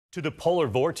To the polar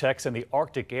vortex and the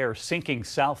Arctic air sinking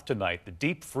south tonight. The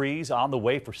deep freeze on the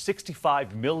way for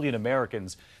 65 million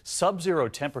Americans. Sub-zero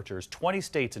temperatures, 20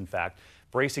 states in fact,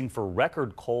 bracing for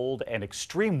record cold and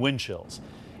extreme wind chills.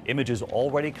 Images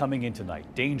already coming in tonight.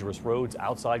 Dangerous roads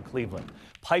outside Cleveland.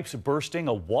 Pipes bursting,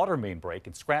 a water main break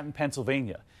in Scranton,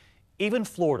 Pennsylvania. Even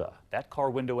Florida, that car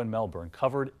window in Melbourne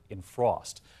covered in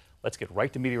frost. Let's get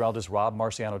right to meteorologist Rob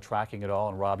Marciano tracking it all.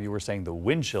 And Rob, you were saying the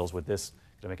wind chills with this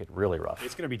to make it really rough.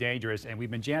 It's going to be dangerous, and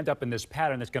we've been jammed up in this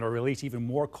pattern that's going to release even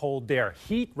more cold air.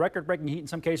 Heat, record-breaking heat in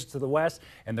some cases to the west,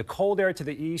 and the cold air to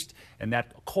the east, and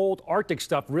that cold Arctic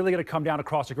stuff really going to come down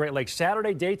across the Great Lakes.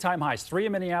 Saturday, daytime highs, 3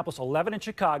 in Minneapolis, 11 in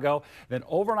Chicago. Then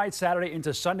overnight Saturday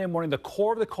into Sunday morning, the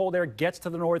core of the cold air gets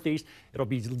to the northeast. It'll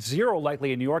be 0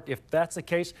 likely in New York. If that's the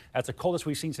case, that's the coldest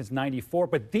we've seen since '94.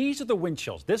 But these are the wind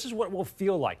chills. This is what it will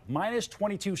feel like. Minus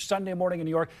 22 Sunday morning in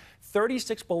New York,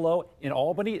 36 below in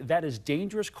Albany. That is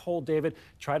dangerous cold, David.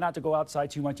 Try not to go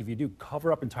outside too much. If you do,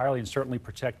 cover up entirely and certainly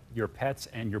protect your pets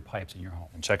and your pipes in your home.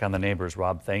 And check on the neighbors,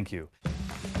 Rob. Thank you.